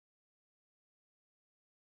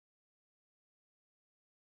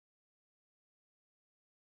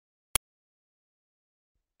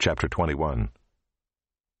Chapter 21.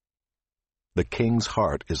 The king's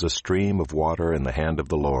heart is a stream of water in the hand of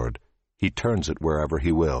the Lord. He turns it wherever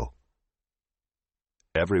he will.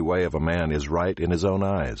 Every way of a man is right in his own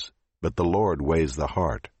eyes, but the Lord weighs the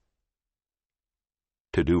heart.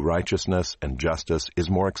 To do righteousness and justice is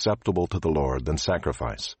more acceptable to the Lord than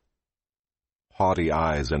sacrifice. Haughty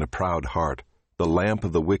eyes and a proud heart, the lamp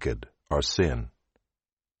of the wicked, are sin.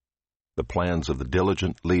 The plans of the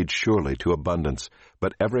diligent lead surely to abundance,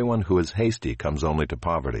 but everyone who is hasty comes only to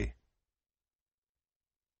poverty.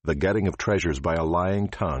 The getting of treasures by a lying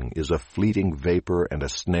tongue is a fleeting vapor and a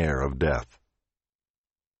snare of death.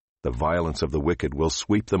 The violence of the wicked will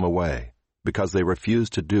sweep them away, because they refuse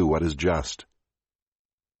to do what is just.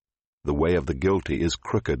 The way of the guilty is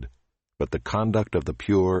crooked, but the conduct of the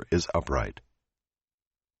pure is upright.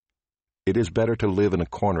 It is better to live in a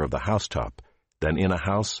corner of the housetop than in a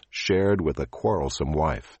house shared with a quarrelsome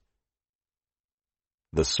wife.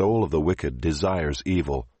 The soul of the wicked desires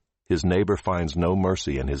evil. His neighbor finds no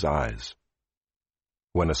mercy in his eyes.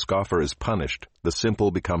 When a scoffer is punished, the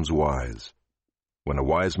simple becomes wise. When a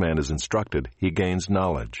wise man is instructed, he gains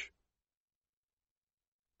knowledge.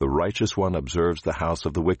 The righteous one observes the house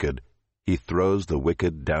of the wicked. He throws the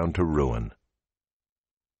wicked down to ruin.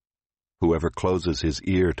 Whoever closes his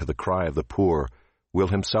ear to the cry of the poor will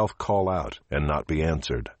himself call out and not be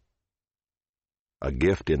answered. A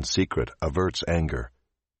gift in secret averts anger,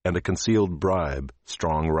 and a concealed bribe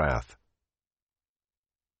strong wrath.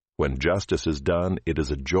 When justice is done, it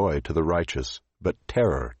is a joy to the righteous, but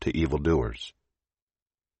terror to evildoers.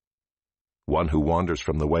 One who wanders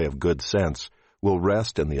from the way of good sense will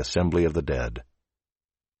rest in the assembly of the dead.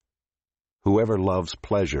 Whoever loves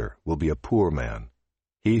pleasure will be a poor man.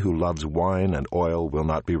 He who loves wine and oil will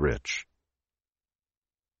not be rich.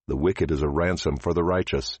 The wicked is a ransom for the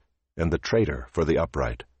righteous, and the traitor for the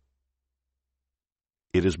upright.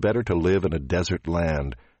 It is better to live in a desert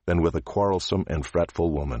land than with a quarrelsome and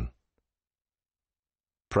fretful woman.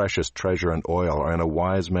 Precious treasure and oil are in a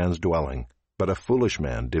wise man's dwelling, but a foolish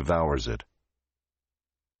man devours it.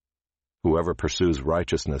 Whoever pursues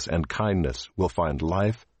righteousness and kindness will find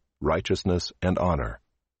life, righteousness, and honor.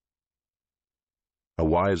 A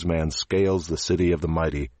wise man scales the city of the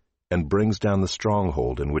mighty and brings down the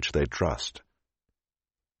stronghold in which they trust.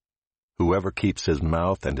 Whoever keeps his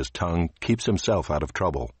mouth and his tongue keeps himself out of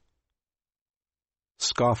trouble.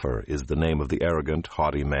 Scoffer is the name of the arrogant,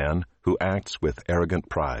 haughty man who acts with arrogant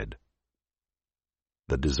pride.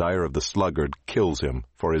 The desire of the sluggard kills him,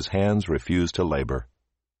 for his hands refuse to labor.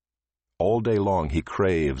 All day long he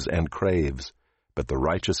craves and craves, but the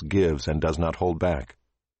righteous gives and does not hold back.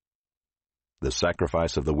 The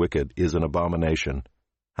sacrifice of the wicked is an abomination.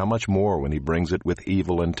 How much more when he brings it with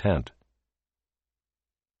evil intent?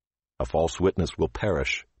 A false witness will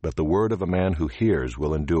perish, but the word of a man who hears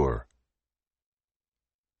will endure.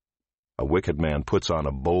 A wicked man puts on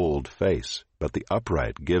a bold face, but the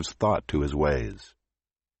upright gives thought to his ways.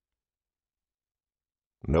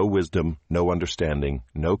 No wisdom, no understanding,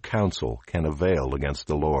 no counsel can avail against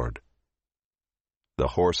the Lord. The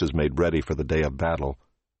horse is made ready for the day of battle,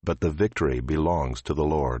 but the victory belongs to the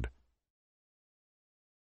Lord.